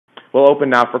We'll open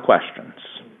now for questions.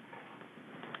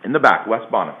 In the back, Wes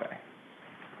Bonifay.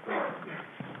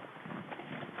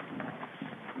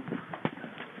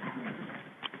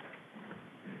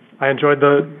 I enjoyed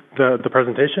the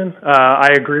presentation. I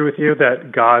agree with you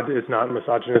that God is not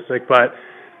misogynistic, but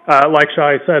like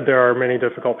Shai said, there are many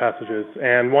difficult passages,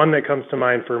 and one that comes to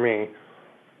mind for me,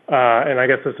 and I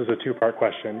guess this is a two-part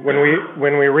question. When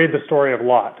we read the story of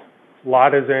Lot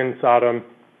is in Sodom,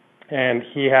 and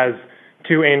he has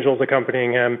two angels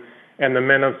accompanying him, and the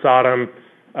men of Sodom,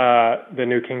 the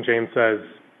New King James says,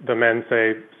 the men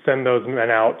say, send those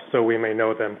men out so we may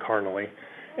know them carnally.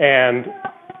 And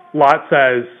Lot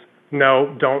says,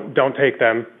 no, don't take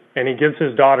them, and he gives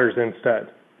his daughters instead.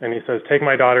 And he says, take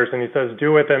my daughters, and he says,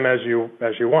 do with them as you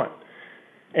want.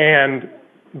 And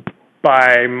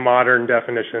by modern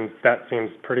definitions, that seems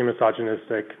pretty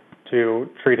misogynistic, to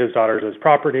treat his daughters as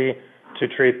property, to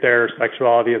treat their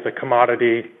sexuality as a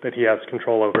commodity that he has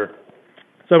control over.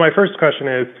 So my first question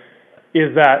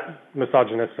is that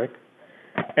misogynistic?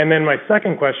 And then my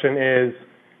second question is,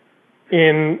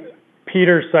 in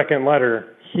Peter's second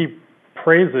letter, he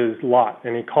praises Lot,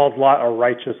 and he calls Lot a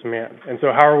righteous man. And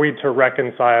so how are we to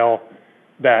reconcile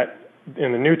that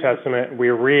in the New Testament we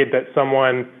read that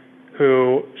someone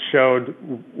who showed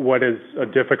what is a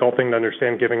difficult thing to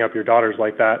understand, giving up your daughters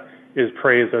like that, is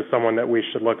praised as someone that we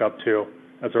should look up to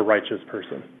as a righteous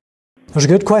person? Those are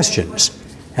good questions.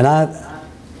 And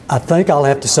I think I'll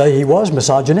have to say he was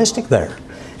misogynistic there.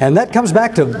 And that comes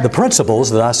back to the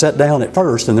principles that I set down at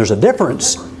first, and there's a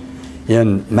difference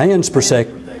in man's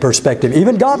perspective,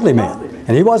 even godly men.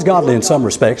 And he was godly in some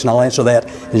respects, and I'll answer that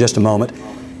in just a moment.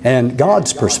 And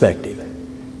God's perspective.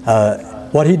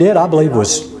 What he did, I believe,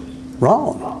 was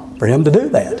wrong for him to do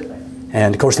that.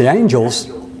 And, of course, the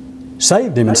angels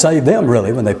saved him and saved them,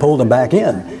 really, when they pulled him back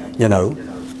in, you know.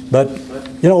 But,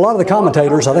 you know, a lot of the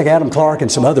commentators, I think Adam Clark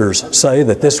and some others, say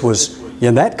that this was,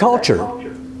 in that culture,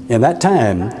 in that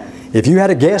time, if you had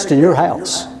a guest in your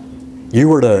house, you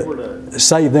were to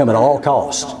save them at all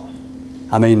costs.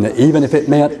 I mean, even if it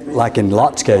meant, like in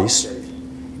Lot's case,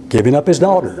 giving up his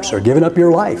daughters or giving up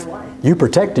your life, you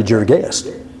protected your guest.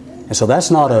 And so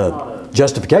that's not a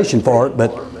justification for it,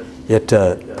 but it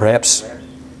perhaps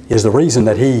is the reason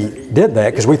that he did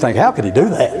that, because we think, how could he do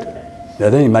that? That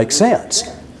didn't even make sense.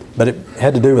 But it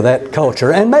had to do with that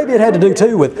culture, and maybe it had to do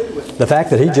too with the fact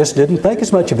that he just didn't think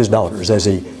as much of his daughters as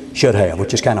he should have,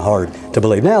 which is kind of hard to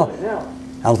believe. Now, I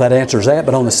don't know if that answers that,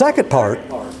 but on the second part,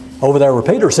 over there where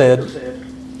Peter said,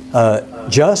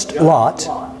 just Lot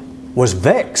was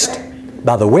vexed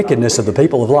by the wickedness of the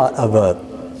people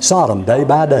of Sodom day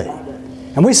by day.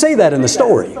 And we see that in the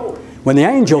story. When the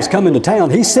angels come into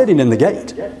town, he's sitting in the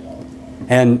gate.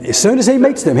 And as soon as he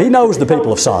meets them, he knows the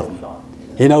people of Sodom.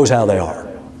 He knows how they are.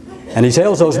 And he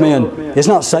tells those men, it's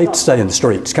not safe to stay in the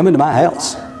streets. Come into my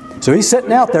house. So he's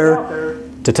sitting out there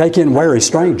to take in wary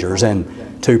strangers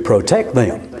and to protect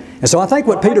them. And so I think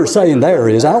what Peter's saying there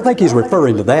is, I don't think he's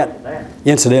referring to that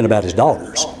incident about his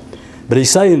daughters. But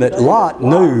he's saying that Lot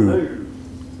knew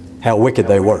how wicked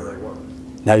they were.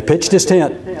 Now he pitched his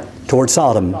tent toward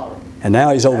Sodom, and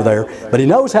now he's over there. But he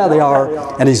knows how they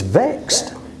are, and he's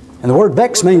vexed. And the word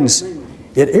vex means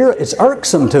it's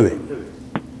irksome to him.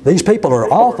 These people are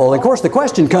awful. And of course the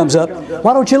question comes up,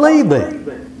 why don't you leave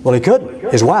them? Well, he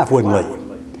couldn't. His wife wouldn't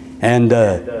leave. And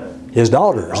his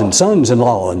daughters and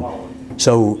sons-in-law. And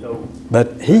so,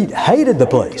 but he hated the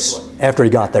place after he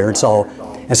got there and saw.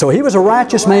 And so he was a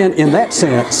righteous man in that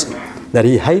sense, that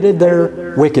he hated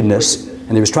their wickedness,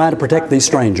 and he was trying to protect these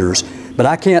strangers. But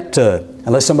I can't,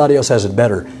 unless somebody else has a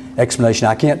better explanation,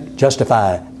 I can't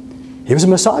justify. He was a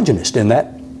misogynist in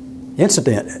that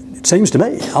incident, it seems to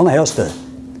me. I don't know how else to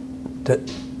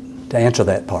answer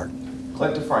that part.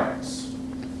 Clint to France.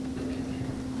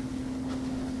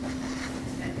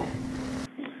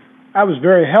 That was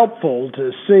very helpful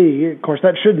to see. Of course,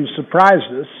 that shouldn't surprise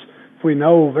us if we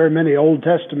know very many Old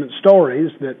Testament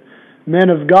stories that men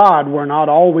of God were not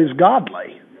always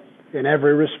godly in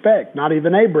every respect. Not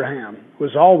even Abraham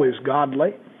was always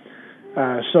godly.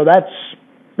 So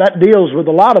that deals with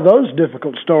a lot of those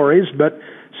difficult stories, but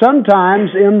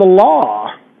sometimes in the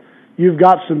law, you've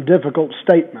got some difficult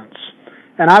statements.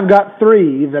 And I've got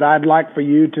three that I'd like for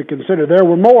you to consider. There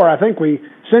were more. I think we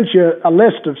sent you a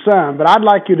list of some, but I'd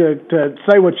like you to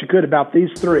say what you could about these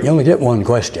three. You only get one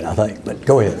question, I think, but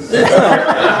go ahead.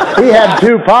 He had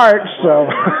two parts, so.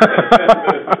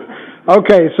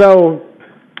 Okay, so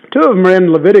two of them are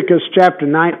in Leviticus chapter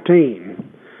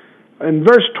 19. In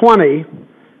verse 20,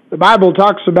 the Bible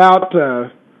talks about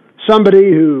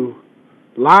somebody who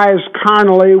lies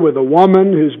carnally with a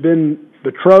woman who's been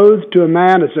betrothed to a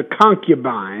man as a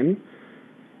concubine,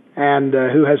 and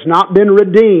who has not been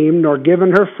redeemed nor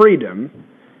given her freedom,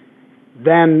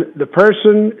 then the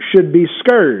person should be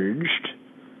scourged,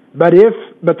 but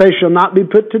they shall not be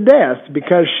put to death,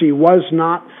 because she was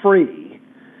not free.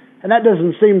 And that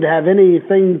doesn't seem to have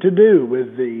anything to do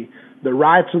with the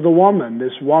rights of the woman.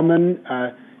 This woman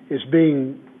is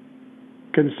being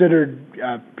considered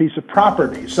a piece of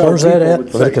property. So where's that at?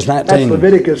 Leviticus 19. That's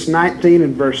Leviticus 19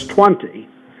 and verse 20.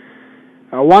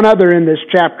 One other in this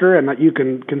chapter, and you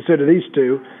can consider these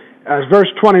two, is verse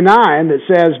 29 that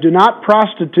says, "Do not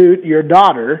prostitute your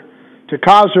daughter to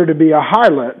cause her to be a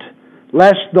harlot,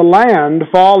 lest the land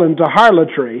fall into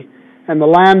harlotry and the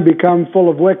land become full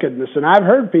of wickedness." And I've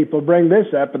heard people bring this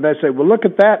up, and they say, well, look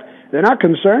at that. They're not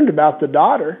concerned about the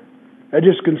daughter. They're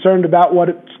just concerned about what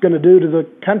it's going to do to the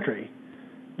country.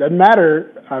 Doesn't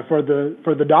matter for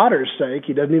the daughter's sake.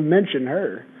 He doesn't even mention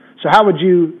her. So how would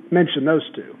you mention those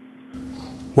two?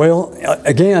 Well,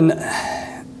 again,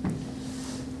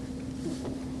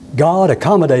 God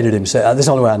accommodated himself. This is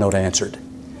the only way I know to answer it.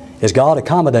 Is God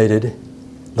accommodated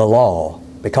the law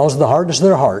because of the hardness of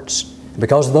their hearts,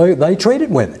 because they treated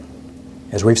women,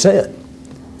 as we've said.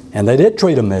 And they did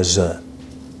treat them as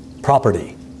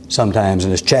property sometimes,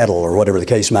 and as chattel or whatever the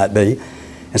case might be.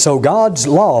 And so God's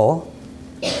law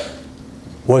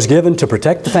was given to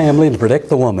protect the family and to protect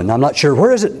the woman. I'm not sure,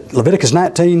 where is it? Leviticus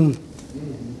 19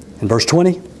 and verse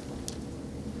 20?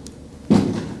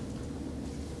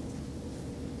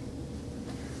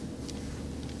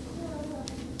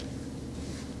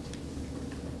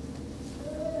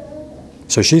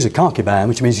 So she's a concubine,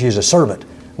 which means she's a servant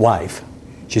wife.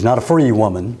 She's not a free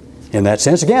woman in that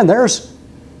sense. Again, there's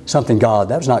something that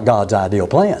was not God's ideal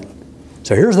plan.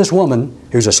 So here's this woman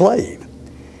who's a slave,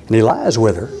 and he lies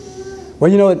with her. Well,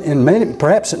 you know, in many,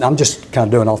 perhaps, and I'm just kind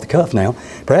of doing off the cuff now,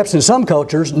 perhaps in some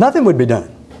cultures, nothing would be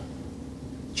done.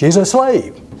 She's a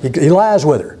slave. He lies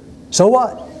with her. So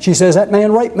what? She says, that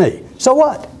man raped me. So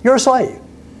what? You're a slave.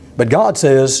 But God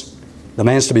says the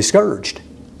man's to be scourged.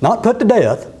 Not put to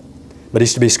death, but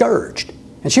he's to be scourged.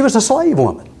 And she was a slave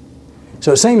woman.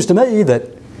 So it seems to me that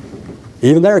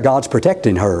even there, God's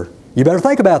protecting her. You better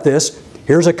think about this.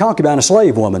 Here's a concubine, a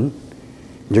slave woman.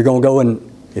 You're going to go and,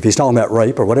 if he's talking about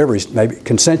rape or whatever, he's maybe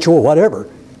consensual, whatever.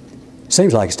 It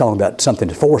seems like he's talking about something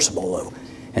forcible, though.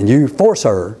 And you force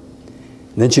her,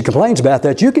 and then she complains about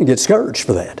that, you can get scourged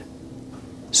for that.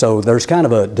 So there's kind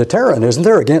of a deterrent, isn't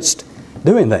there, against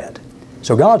doing that.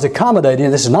 So God's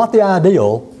accommodating. This is not the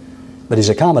ideal, but he's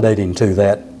accommodating to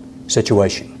that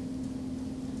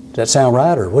situation. Does that sound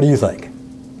right, or what do you think?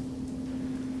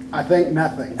 I think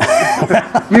nothing.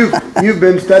 You've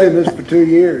been studying this for 2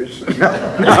 years.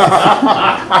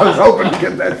 I was hoping to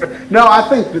get that. No, I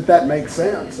think that makes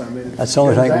sense. I mean, that's the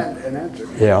only thing. An answer.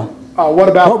 Yeah. What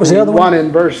about the other one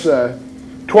in verse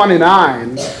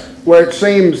 29, where it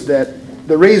seems that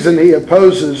the reason he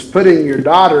opposes putting your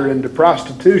daughter into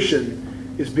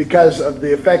prostitution is because of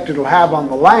the effect it'll have on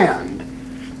the land,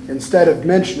 instead of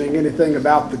mentioning anything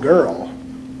about the girl?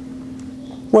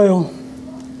 Well,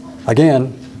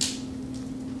 again,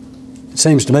 it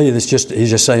seems to me that he's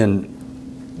just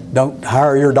saying, don't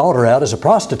hire your daughter out as a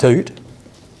prostitute,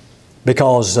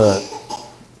 because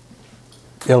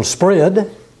it'll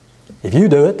spread. If you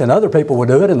do it, then other people will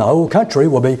do it, and the whole country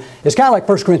will be. It's kind of like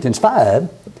 1 Corinthians 5,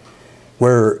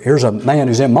 where here's a man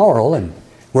who's immoral, and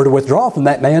we're to withdraw from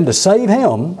that man to save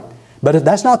him. But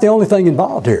that's not the only thing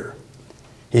involved here.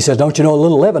 He says, don't you know a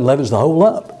little leaven leavens the whole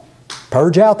lump?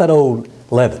 Purge out that old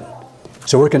leaven.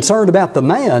 So we're concerned about the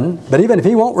man, but even if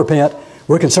he won't repent,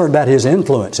 we're concerned about his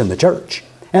influence in the church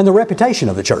and the reputation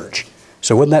of the church.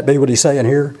 So wouldn't that be what he's saying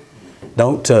here?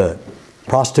 Don't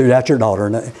prostitute out your daughter.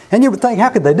 And you would think, how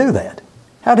could they do that?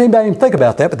 How did anybody even think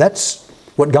about that? But that's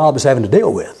what God was having to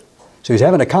deal with. So he's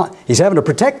having to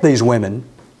protect these women,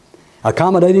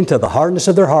 accommodating to the hardness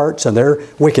of their hearts and their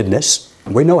wickedness.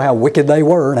 And we know how wicked they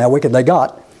were and how wicked they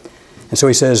got. And so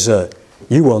he says,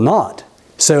 you will not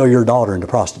sell your daughter into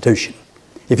prostitution.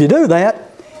 If you do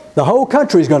that, the whole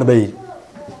country is going to be,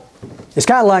 it's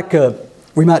kind of like,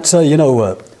 we might say, you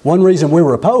know, one reason we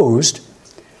were opposed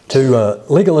to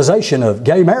legalization of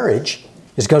gay marriage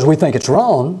is because we think it's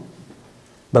wrong,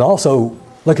 but also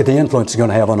look at the influence it's going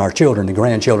to have on our children and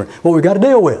grandchildren. What we've got to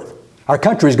deal with. Our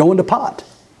country is going to pot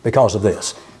because of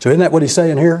this. So isn't that what he's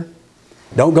saying here?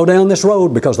 Don't go down this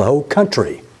road because the whole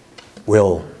country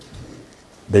will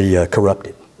be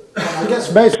corrupted. I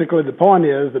guess basically the point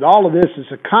is that all of this is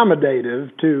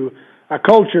accommodative to a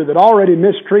culture that already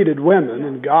mistreated women,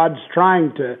 and God's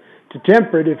trying to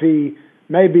temper it. If he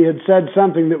maybe had said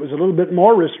something that was a little bit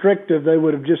more restrictive, they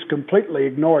would have just completely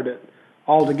ignored it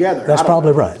altogether. That's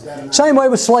probably right. Same way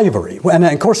with slavery. And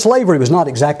of course slavery was not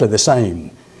exactly the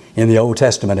same in the Old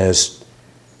Testament as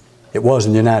it was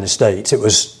in the United States. It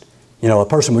was, a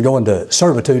person would go into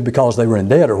servitude because they were in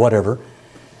debt or whatever.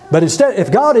 But instead,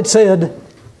 if God had said,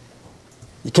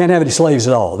 you can't have any slaves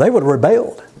at all, they would have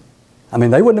rebelled. I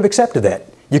mean, they wouldn't have accepted that.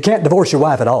 You can't divorce your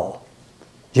wife at all.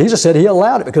 Jesus said He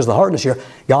allowed it because of the hardness here.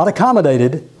 God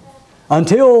accommodated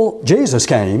until Jesus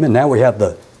came, and now we have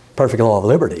the perfect law of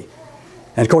liberty.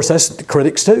 And of course, that's the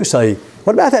critics too say,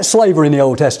 what about that slavery in the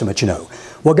Old Testament,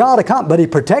 Well, but He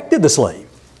protected the slave.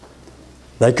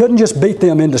 They couldn't just beat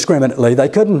them indiscriminately. They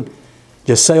couldn't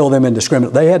just sell them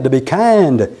indiscriminately. They had to be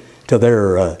kind to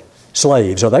their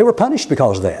slaves, or they were punished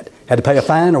because of that. Had to pay a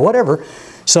fine or whatever.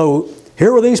 So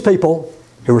here were these people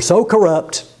who were so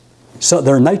corrupt, so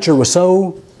their nature was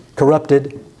so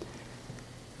corrupted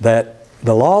that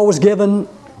the law was given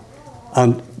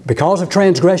because of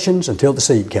transgressions until the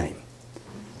seed came.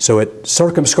 So it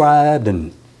circumscribed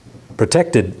and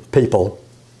protected people,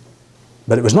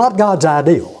 but it was not God's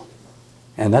ideal.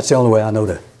 And that's the only way I know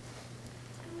to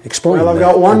explain Well, I've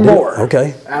that. got one more.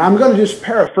 Okay. And I'm going to just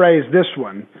paraphrase this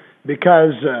one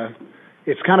because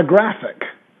it's kind of graphic.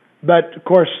 But, of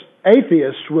course,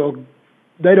 atheists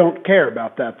they don't care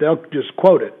about that. They'll just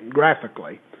quote it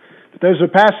graphically. But there's a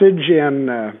passage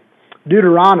in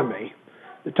Deuteronomy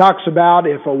that talks about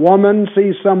if a woman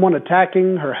sees someone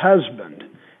attacking her husband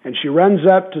and she runs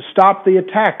up to stop the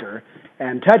attacker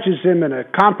and touches him in a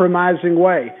compromising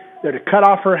way, they're to cut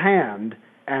off her hand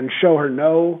and show her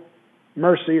no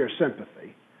mercy or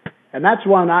sympathy. And that's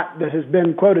one that has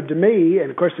been quoted to me,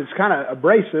 and of course it's kind of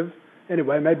abrasive.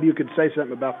 Anyway, maybe you could say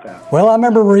something about that. Well, I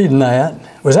remember reading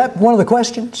that. Was that one of the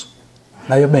questions?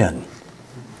 May have been.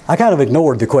 I kind of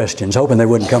ignored the questions, hoping they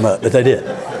wouldn't come up, but they did.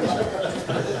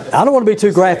 I don't want to be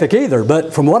too graphic either,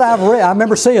 but from what I've read, I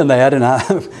remember seeing that, and I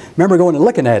remember going and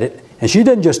looking at it, and she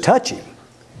didn't just touch him.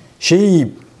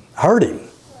 She hurt him.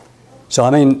 So, I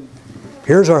mean,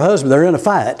 here's her husband, they're in a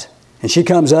fight, and she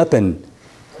comes up and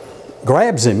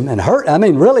grabs him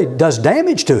and really does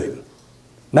damage to him.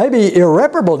 Maybe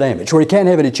irreparable damage where he can't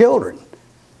have any children.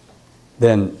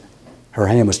 Then her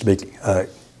hand was to be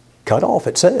cut off,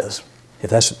 it says.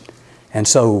 And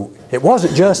so it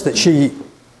wasn't just that she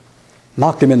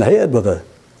knocked him in the head with a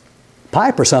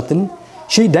pipe or something.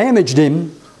 She damaged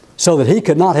him so that he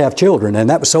could not have children, and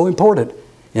that was so important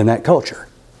in that culture.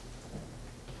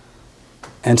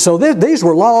 And so these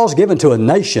were laws given to a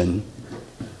nation,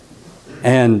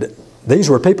 and these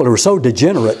were people who were so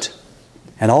degenerate,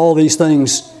 and all these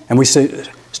things, and we see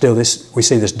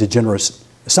this degenerate,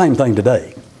 same thing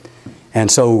today.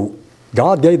 And so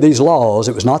God gave these laws.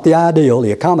 It was not the ideal.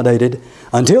 He accommodated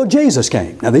until Jesus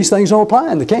came. Now these things don't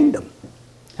apply in the kingdom.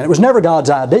 And it was never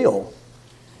God's ideal.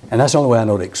 And that's the only way I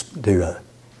know to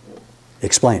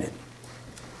explain it.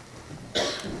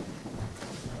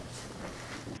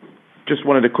 Just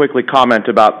wanted to quickly comment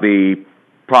about the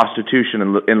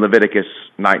prostitution in Leviticus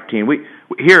 19.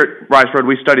 Here at Rice Road,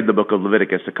 we studied the book of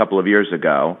Leviticus a couple of years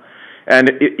ago.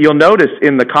 And you'll notice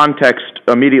in the context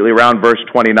immediately around verse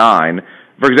 29,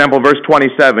 for example, verse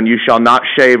 27, you shall not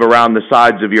shave around the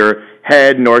sides of your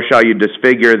head, nor shall you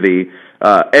disfigure the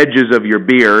edges of your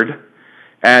beard.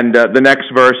 And the next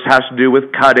verse has to do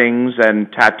with cuttings and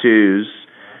tattoos.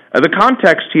 The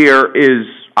context here is,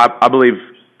 I believe,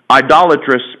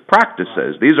 idolatrous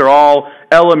practices. These are all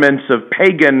elements of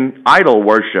pagan idol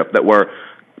worship that were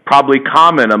probably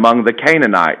common among the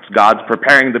Canaanites. God's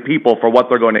preparing the people for what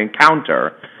they're going to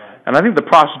encounter. And I think the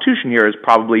prostitution here is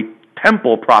probably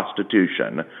temple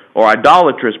prostitution or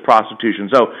idolatrous prostitution.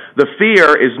 So the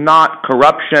fear is not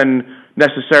corruption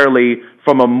necessarily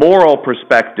from a moral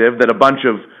perspective that a bunch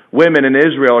of women in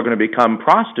Israel are going to become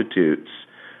prostitutes.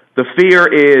 The fear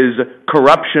is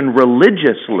corruption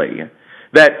religiously.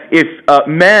 That if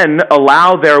men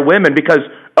allow their women, because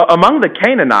among the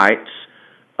Canaanites,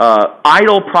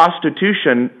 idol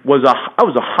prostitution was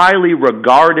a highly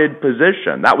regarded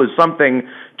position. That was something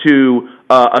to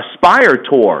aspire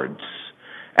towards.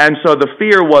 And so the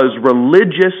fear was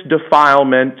religious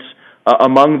defilement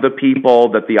among the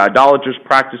people, that the idolatrous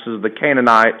practices of the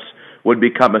Canaanites would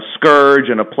become a scourge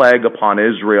and a plague upon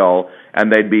Israel,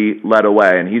 and they'd be led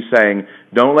away. And he's saying,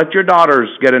 don't let your daughters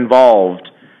get involved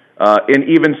in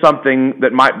even something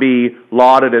that might be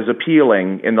lauded as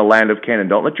appealing in the land of Canaan.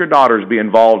 Don't let your daughters be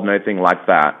involved in anything like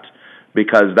that,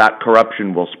 because that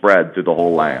corruption will spread through the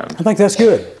whole land. I think that's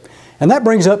good. And that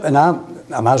brings up, and I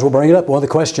might as well bring it up, one of the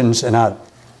questions, and I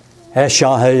asked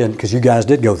Shahay, and because you guys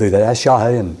did go through that, I asked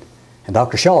Shahay and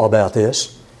Dr. Shaw about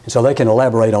this, and so they can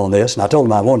elaborate on this, and I told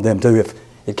them I wanted them to if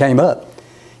it came up,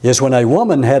 is when a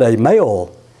woman had a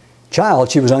male child,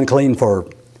 she was unclean for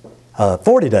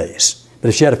 40 days. But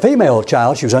if she had a female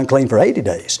child, she was unclean for 80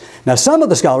 days. Now, some of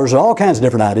the scholars have all kinds of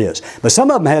different ideas, but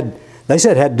some of them they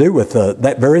said had to do with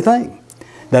that very thing,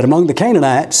 that among the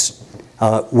Canaanites,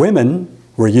 women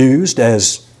were used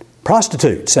as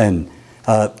prostitutes and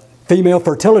female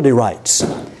fertility rites.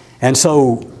 And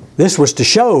so this was to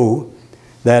show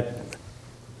that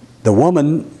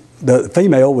the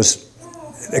female was,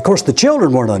 of course the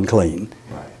children weren't unclean,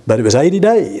 but it was 80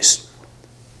 days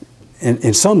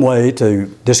in some way to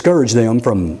discourage them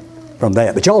from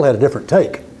that. But y'all had a different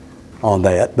take on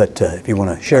that, but if you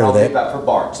want to share I'll that. leave that for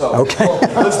Bart. So okay.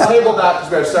 Let's table that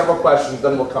because we have several questions,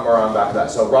 then we'll come around back to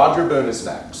that. So Roger Boone is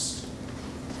next.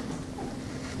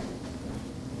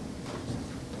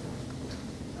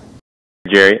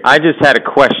 Jerry, I just had a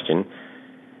question.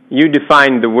 You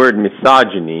defined the word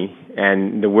misogyny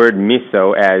and the word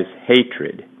miso as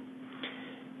hatred.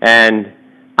 And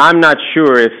I'm not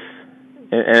sure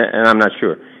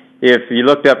if you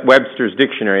looked up Webster's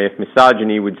dictionary, if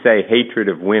misogyny would say hatred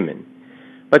of women.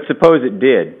 But suppose it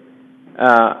did.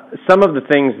 Some of the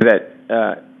things that,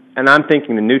 and I'm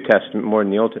thinking the New Testament more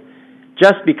than the Old Testament,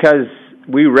 just because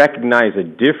we recognize a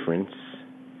difference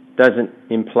doesn't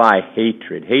imply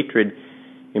hatred. Hatred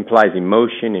implies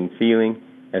emotion and feeling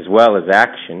as well as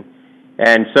action.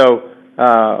 And so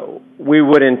we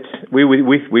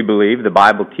believe the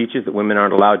Bible teaches that women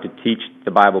aren't allowed to teach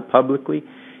the Bible publicly.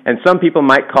 And some people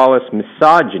might call us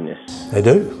misogynists. They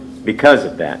do. Because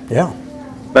of that. Yeah.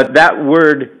 But the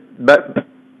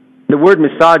word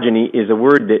misogyny is a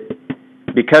word that,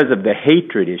 because of the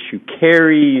hatred issue,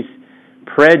 carries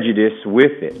prejudice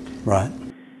with it. Right.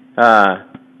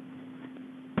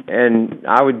 And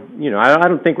I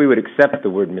don't think we would accept the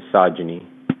word misogyny.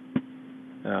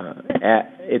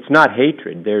 It's not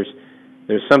hatred. There's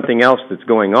something else that's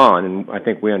going on, and I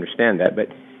think we understand that, but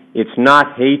it's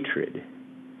not hatred.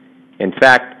 In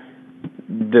fact,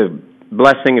 the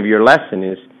blessing of your lesson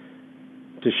is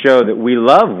to show that we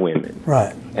love women.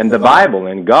 Right. And the Bible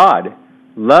and God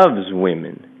loves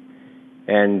women.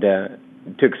 And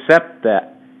to accept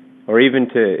that, or even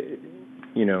to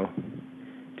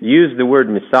use the word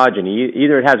misogyny,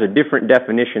 either it has a different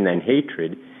definition than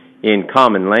hatred in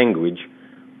common language,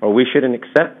 or we shouldn't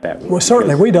accept that word. Well,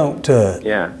 certainly we don't.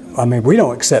 We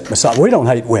don't accept misogyny. We don't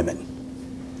hate women.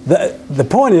 The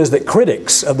point is that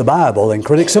critics of the Bible and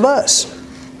critics of us,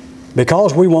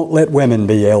 because we won't let women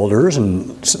be elders and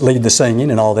lead the singing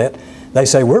and all that, they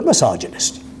say we're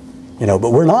misogynist,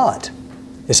 but we're not.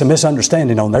 It's a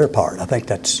misunderstanding on their part. I think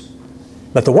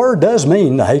but the word does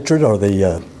mean the hatred or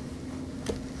the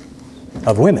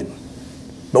of women,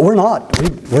 but we're not.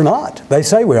 We're not. They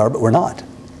say we are, but we're not.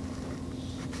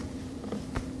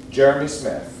 Jeremy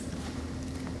Smith.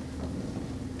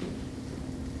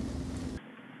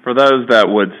 For those that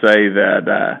would say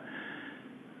that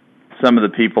some of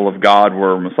the people of God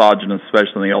were misogynists,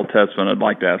 especially in the Old Testament, I'd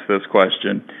like to ask this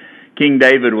question. King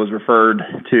David was referred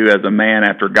to as a man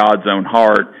after God's own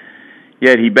heart,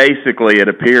 yet he basically, it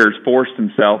appears, forced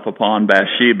himself upon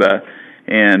Bathsheba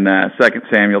in 2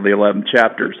 Samuel, the 11th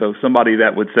chapter. So somebody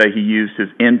that would say he used his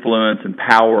influence and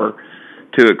power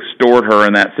to extort her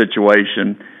in that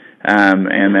situation,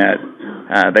 and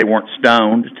that they weren't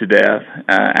stoned to death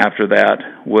after that,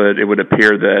 it would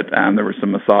appear that there was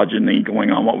some misogyny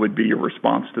going on. What would be your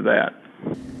response to that?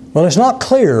 Well, it's not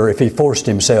clear if he forced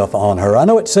himself on her. I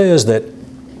know it says that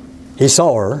he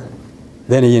saw her,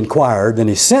 then he inquired, then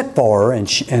he sent for her, and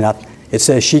it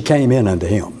says she came in unto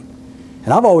him.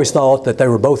 And I've always thought that they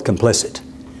were both complicit.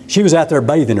 She was out there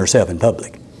bathing herself in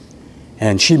public,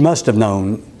 and she must have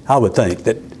known, I would think,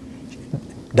 that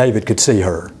David could see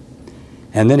her.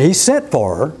 And then he sent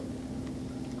for her,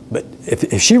 but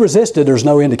if she resisted, there's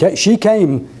no indication. She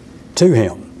came to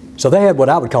him. So they had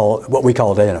what we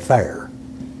call today an affair.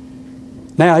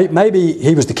 Now, maybe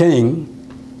he was the king.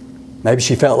 Maybe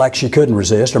she felt like she couldn't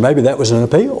resist, or maybe that was an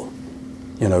appeal,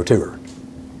 to her.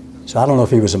 So I don't know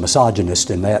if he was a misogynist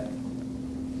in that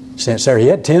sense there. He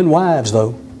had 10 wives,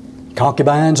 though.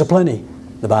 Concubines aplenty,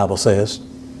 the Bible says.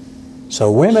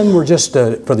 So women were just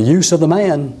for the use of the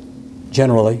man,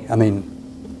 generally.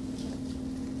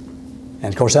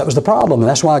 And of course that was the problem, and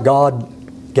that's why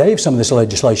God gave some of this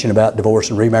legislation about divorce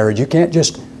and remarriage. You can't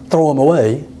just throw them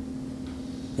away,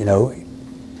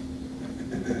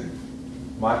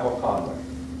 Michael Conway.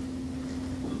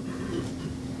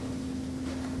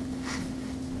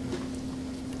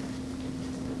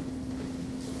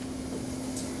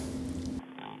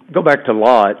 Go back to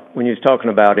Lot, when he was talking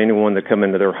about anyone that come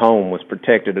into their home was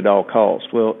protected at all costs.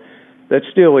 Well, that's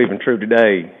still even true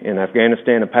today in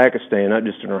Afghanistan and Pakistan, not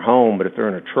just in their home, but if they're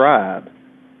in a tribe,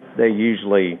 they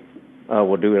usually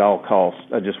will do it at all costs.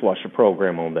 I just watched a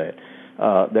program on that.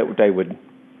 that they would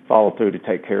follow through to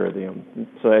take care of them.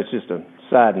 So that's just a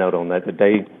side note on that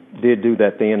they did do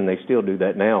that then, and they still do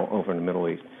that now over in the Middle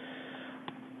East.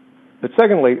 But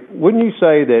secondly, wouldn't you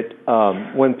say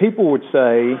that when people would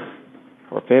say,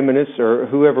 or feminists or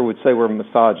whoever would say we're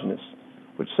misogynists,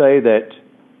 would say that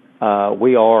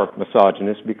we are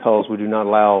misogynists because we do not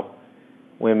allow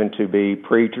women to be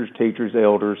preachers, teachers,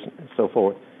 elders, and so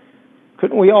forth,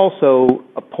 couldn't we also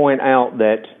point out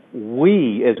that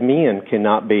we as men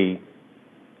cannot be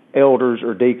elders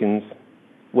or deacons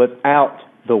without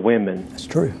the women That's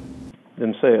true.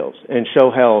 themselves, and show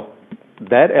how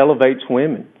that elevates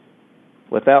women?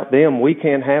 Without them, we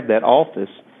can't have that office,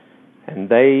 and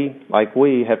they, like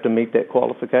we, have to meet that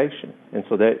qualification. And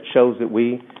so that shows that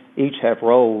we each have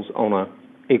roles on an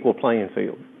equal playing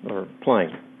field, or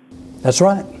plane. That's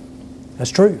right.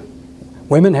 That's true.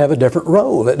 Women have a different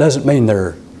role. That doesn't mean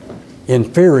they're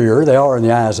inferior. They are in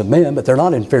the eyes of men, but they're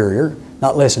not inferior,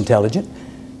 not less intelligent,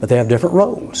 but they have different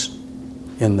roles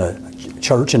in the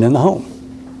church and in the home.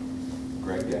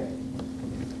 Great day.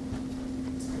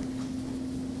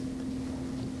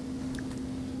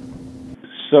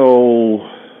 So,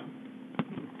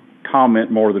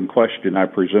 comment more than question, I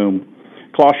presume.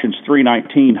 Colossians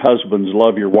 3:19, husbands,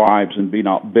 love your wives and be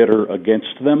not bitter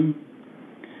against them.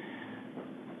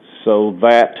 So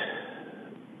that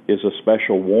is a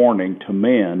special warning to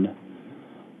men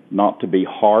not to be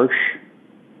harsh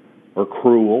or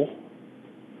cruel,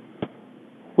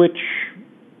 which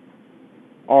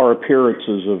are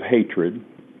appearances of hatred,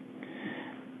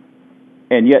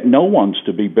 and yet no one's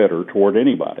to be bitter toward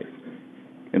anybody.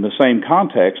 In the same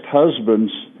context,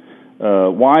 husbands,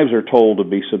 wives are told to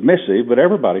be submissive, but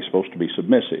everybody's supposed to be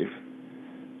submissive.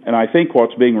 And I think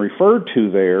what's being referred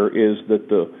to there is that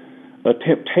a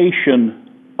temptation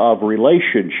of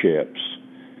relationships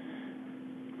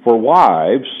for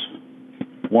wives,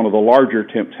 one of the larger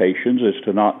temptations is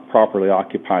to not properly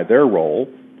occupy their role,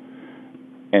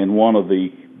 and one of the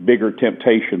bigger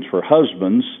temptations for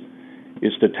husbands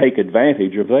is to take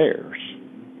advantage of theirs.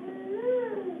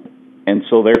 And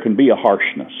so there can be a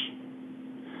harshness.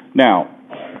 Now,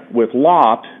 with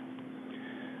Lot,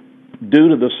 due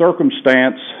to the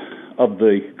circumstance of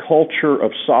the culture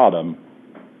of Sodom,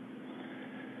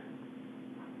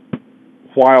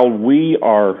 while we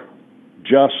are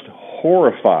just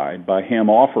horrified by him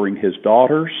offering his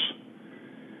daughters,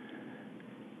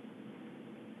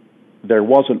 there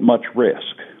wasn't much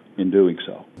risk in doing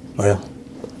so. Well,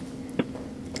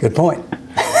 good point.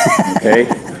 Okay?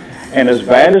 And as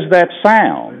bad as that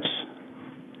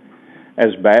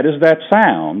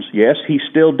sounds, yes, he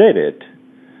still did it,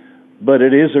 but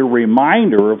it is a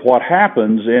reminder of what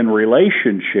happens in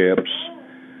relationships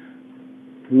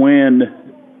when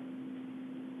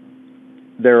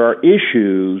there are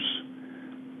issues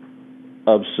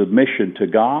of submission to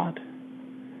God,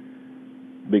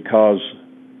 because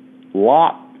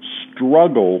Lot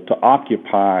struggled to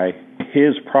occupy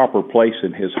his proper place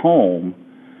in his home,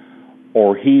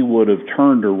 or he would have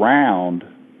turned around,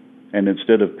 and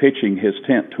instead of pitching his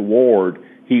tent toward,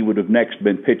 he would have next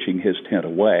been pitching his tent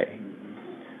away.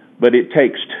 But it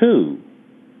takes two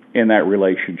in that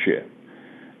relationship.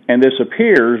 And this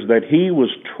appears that he was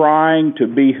trying to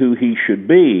be who he should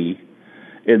be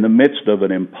in the midst of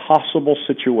an impossible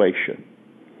situation.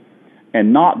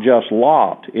 And not just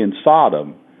Lot in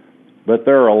Sodom, but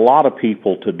there are a lot of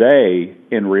people today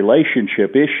in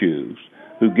relationship issues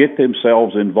who get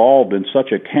themselves involved in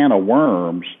such a can of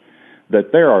worms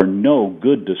that there are no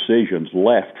good decisions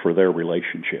left for their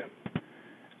relationship.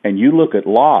 And you look at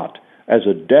Lot as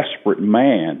a desperate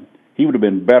man, he would have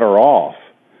been better off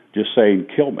just saying,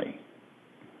 kill me.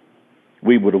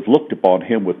 We would have looked upon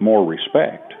him with more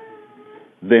respect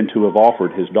than to have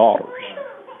offered his daughters.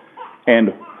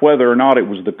 And whether or not it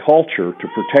was the culture to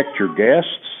protect your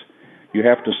guests, you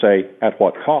have to say, at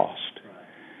what cost?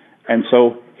 And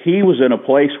so he was in a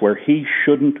place where he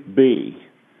shouldn't be.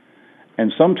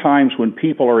 And sometimes when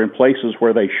people are in places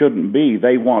where they shouldn't be,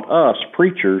 they want us,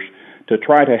 preachers, to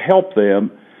try to help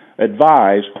them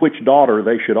advise which daughter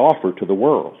they should offer to the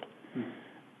world.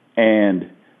 And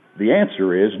the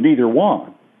answer is neither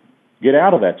one. Get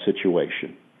out of that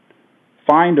situation.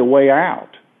 Find a way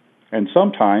out. And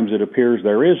sometimes it appears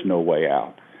there is no way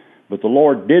out. But the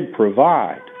Lord did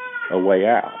provide a way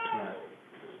out.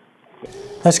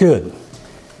 That's good.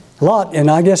 Lot, and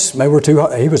I guess maybe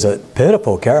he was a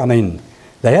pitiful character. I mean,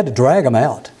 they had to drag him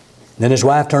out. Then his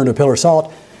wife turned to a pillar of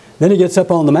salt. Then he gets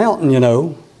up on the mountain, you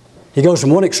know. He goes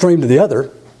from one extreme to the other.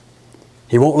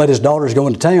 He won't let his daughters go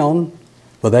into town.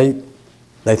 Well,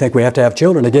 they think we have to have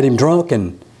children to get him drunk,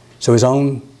 and so his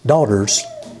own daughters,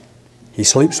 he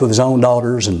sleeps with his own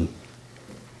daughters, and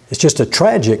It's just a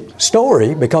tragic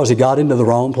story because he got into the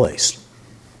wrong place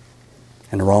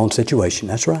and the wrong situation.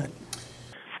 That's right.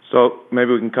 So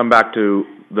maybe we can come back to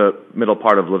the middle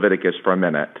part of Leviticus for a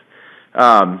minute.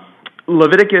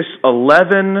 Leviticus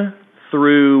 11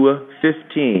 through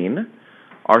 15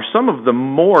 are some of the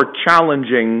more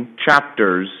challenging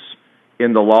chapters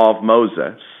in the law of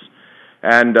Moses.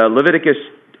 And Leviticus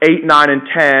 8, 9, and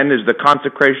 10 is the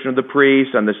consecration of the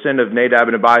priests and the sin of Nadab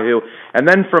and Abihu. And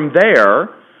then from there,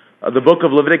 the book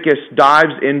of Leviticus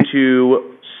dives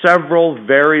into several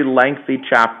very lengthy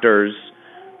chapters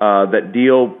that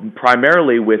deal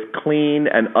primarily with clean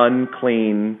and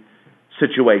unclean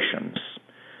situations.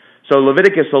 So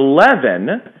Leviticus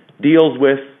 11 deals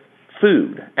with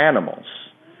food, animals.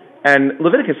 And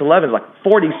Leviticus 11 is like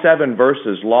 47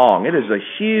 verses long. It is a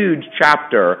huge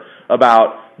chapter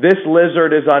about this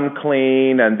lizard is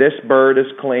unclean and this bird is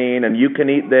clean and you can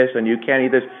eat this and you can't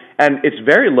eat this. And it's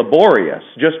very laborious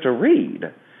just to read.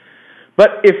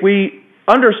 But if we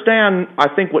understand, I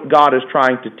think, what God is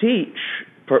trying to teach,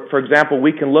 for example,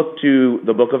 we can look to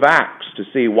the book of Acts to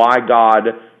see why God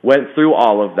went through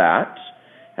all of that.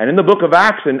 And in the book of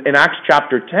Acts, in Acts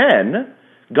chapter 10,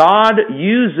 God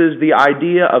uses the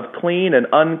idea of clean and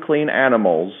unclean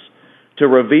animals to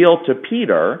reveal to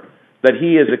Peter that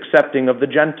he is accepting of the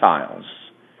Gentiles.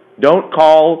 Don't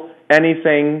call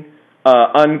anything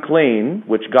unclean,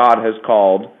 which God has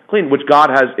called clean, which God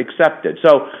has accepted.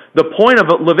 So the point of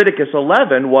Leviticus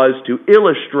 11 was to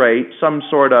illustrate some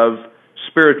sort of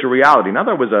spiritual reality. Now,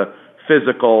 there was a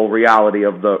physical reality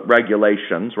of the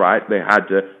regulations, right? They had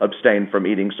to abstain from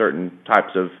eating certain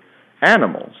types of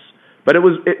animals. But it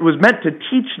was meant to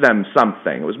teach them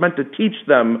something. It was meant to teach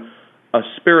them a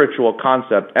spiritual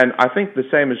concept. And I think the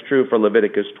same is true for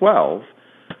Leviticus 12.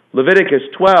 Leviticus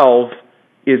 12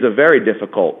 is a very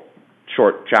difficult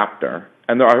short chapter.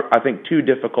 And there are, I think, two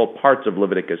difficult parts of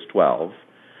Leviticus 12.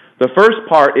 The first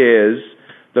part is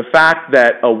the fact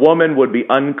that a woman would be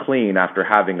unclean after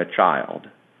having a child.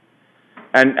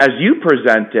 And as you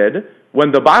presented,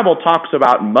 when the Bible talks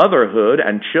about motherhood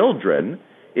and children,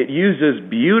 it uses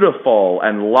beautiful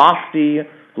and lofty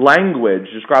language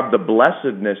to describe the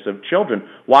blessedness of children.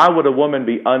 Why would a woman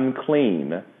be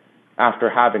unclean after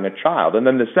having a child? And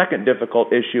then the second difficult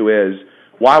issue is,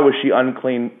 why was she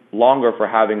unclean longer for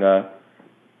having a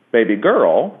baby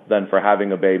girl than for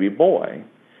having a baby boy?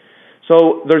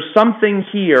 So there's something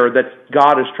here that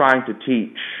God is trying to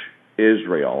teach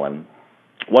Israel. And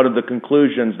one of the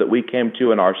conclusions that we came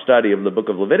to in our study of the book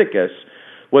of Leviticus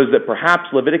was that perhaps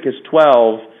Leviticus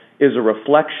 12 is a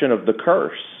reflection of the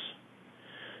curse.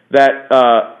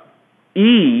 That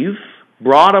Eve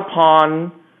brought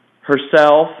upon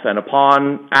herself and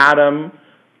upon Adam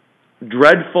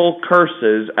dreadful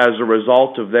curses as a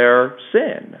result of their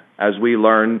sin, as we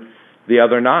learned the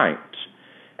other night.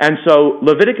 And so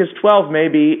Leviticus 12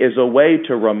 maybe is a way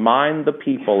to remind the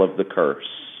people of the curse.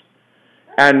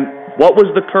 And what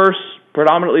was the curse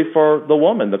predominantly for the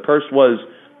woman? The curse was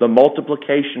the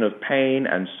multiplication of pain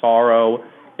and sorrow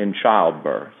in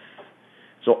childbirth.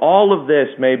 So all of this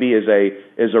maybe is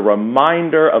a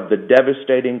reminder of the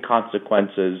devastating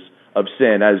consequences of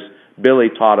sin, as Billy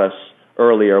taught us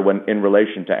earlier when in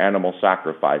relation to animal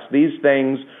sacrifice. These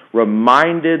things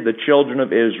reminded the children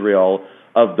of Israel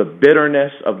of the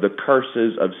bitterness of the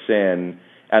curses of sin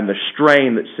and the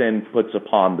strain that sin puts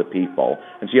upon the people.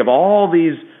 And so you have all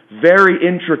these very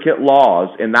intricate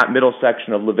laws in that middle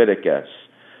section of Leviticus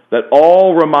that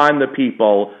all remind the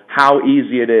people how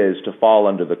easy it is to fall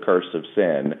under the curse of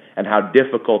sin and how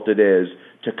difficult it is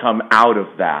to come out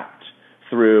of that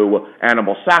through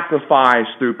animal sacrifice,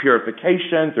 through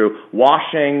purification, through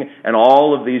washing, and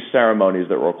all of these ceremonies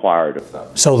that were required of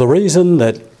them. So the reason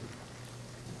that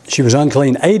she was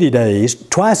unclean 80 days,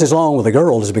 twice as long with the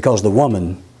girl, is because the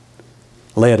woman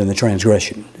led in the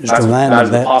transgression. That's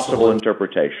a possible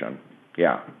interpretation,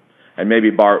 yeah. And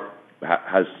maybe Bart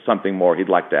has something more he'd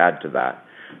like to add to that.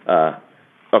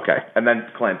 Okay, and then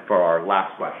Clint for our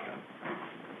last question.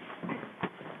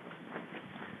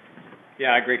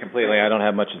 Yeah, I agree completely. I don't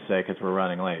have much to say because we're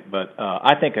running late. But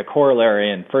I think a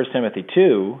corollary in 1 Timothy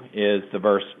 2 is the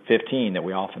verse 15 that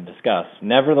we often discuss.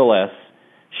 Nevertheless,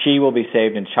 she will be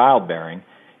saved in childbearing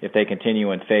if they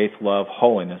continue in faith, love,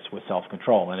 holiness with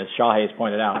self-control. And as Shaw Hayes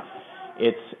pointed out,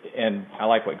 and I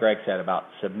like what Greg said about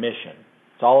submission.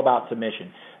 It's all about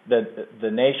submission.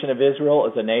 The nation of Israel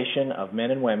is a nation of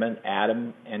men and women,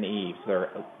 Adam and Eve.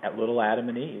 They're little Adam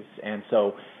and Eve.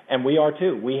 And we are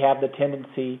too. We have the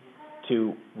tendency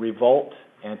to revolt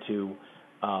and to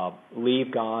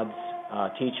leave God's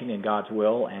teaching and God's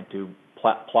will and to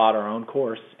plot our own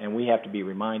course, and we have to be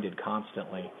reminded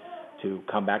constantly to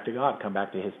come back to God, come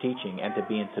back to His teaching, and to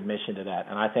be in submission to that.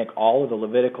 And I think all of the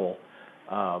Levitical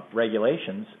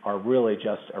regulations are really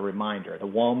just a reminder. The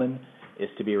woman is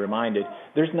to be reminded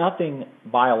there's nothing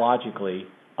biologically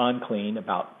unclean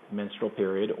about menstrual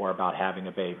period or about having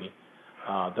a baby.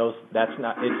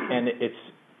 It's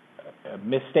a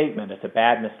misstatement. It's a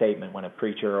bad misstatement when a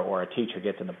preacher or a teacher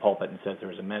gets in the pulpit and says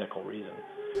there's a medical reason.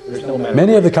 There's no medical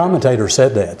Many of the reason. commentators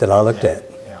said that I looked at.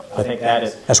 Yeah. I think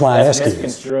that's why I asked you.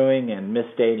 Misconstruing and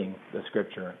misstating the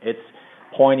Scripture. It's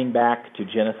pointing back to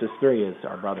Genesis 3, as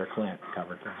our brother Clint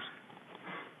covered first.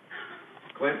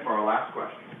 Clint, for our last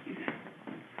question.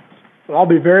 Well, I'll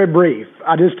be very brief.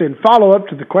 In follow-up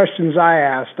to the questions I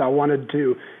asked, I wanted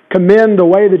to commend the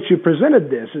way that you presented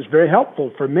this. It's very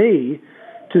helpful for me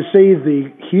to see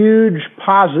the huge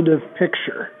positive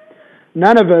picture.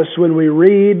 None of us, when we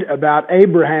read about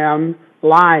Abraham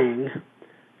lying,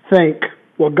 think,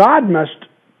 well, God must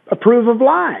approve of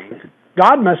lying.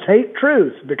 God must hate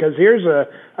truth, because here's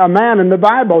a man in the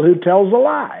Bible who tells a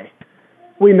lie.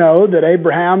 We know that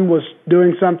Abraham was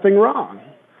doing something wrong.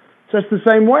 So it's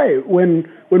the same way. When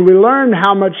we learn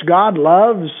how much God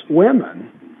loves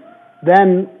women,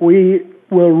 then we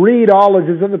will read all of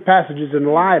these other passages in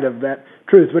light of that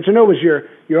truth, which I know was your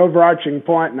overarching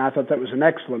point, and I thought that was an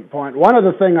excellent point. One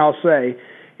other thing I'll say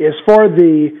is, for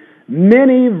the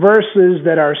many verses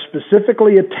that are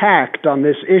specifically attacked on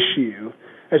this issue,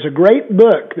 there's a great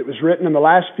book that was written in the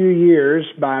last few years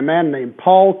by a man named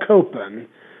Paul Copan.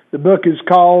 The book is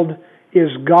called Is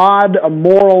God a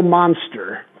Moral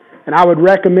Monster? And I would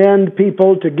recommend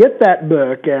people to get that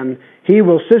book, and he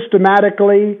will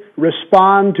systematically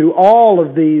respond to all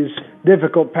of these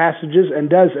difficult passages and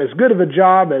does as good of a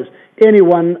job as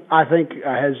anyone, I think,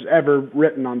 has ever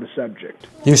written on the subject.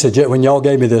 When y'all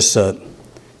gave me this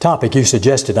topic, you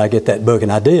suggested I get that book,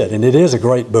 and I did, and it is a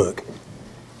great book.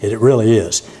 It really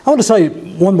is. I want to say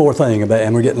one more thing about,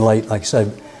 and we're getting late, like I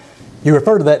said. You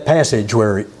refer to that passage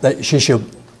where she shall,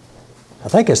 I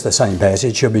think it's the same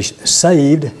passage, she'll be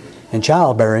saved in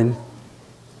childbearing.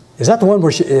 Is that the one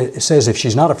where it says if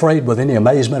she's not afraid with any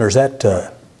amazement, or is that...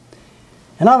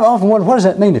 and I've often wondered, what does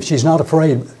that mean if she's not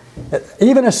afraid?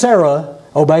 Even as Sarah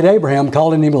obeyed Abraham,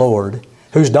 calling him Lord,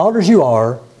 whose daughters you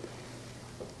are,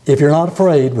 if you're not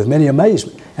afraid with many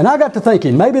amazement. And I got to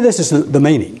thinking, maybe this is the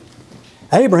meaning.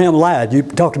 Abraham lied. You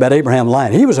talked about Abraham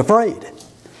lying. He was afraid.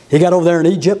 He got over there in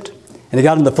Egypt, and he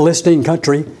got in the Philistine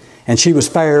country, and she was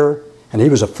fair, and he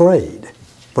was afraid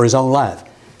for his own life.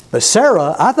 But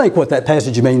Sarah, I think what that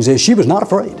passage means is she was not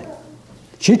afraid.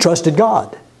 She trusted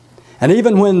God. And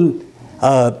even when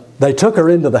they took her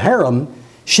into the harem,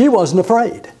 she wasn't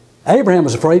afraid. Abraham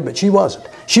was afraid, but she wasn't.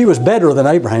 She was better than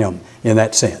Abraham in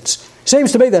that sense.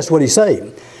 Seems to me that's what he's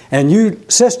saying. And you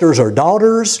sisters are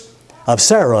daughters of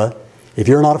Sarah if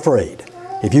you're not afraid.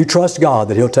 If you trust God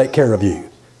that He'll take care of you.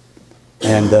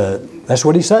 And that's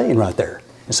what he's saying right there.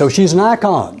 And so she's an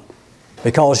icon,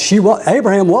 because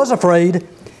Abraham was afraid,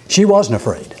 she wasn't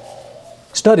afraid.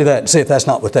 Study that and see if that's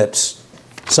not what that's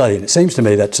saying. It seems to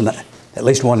me that's at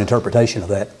least one interpretation of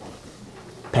that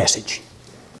passage.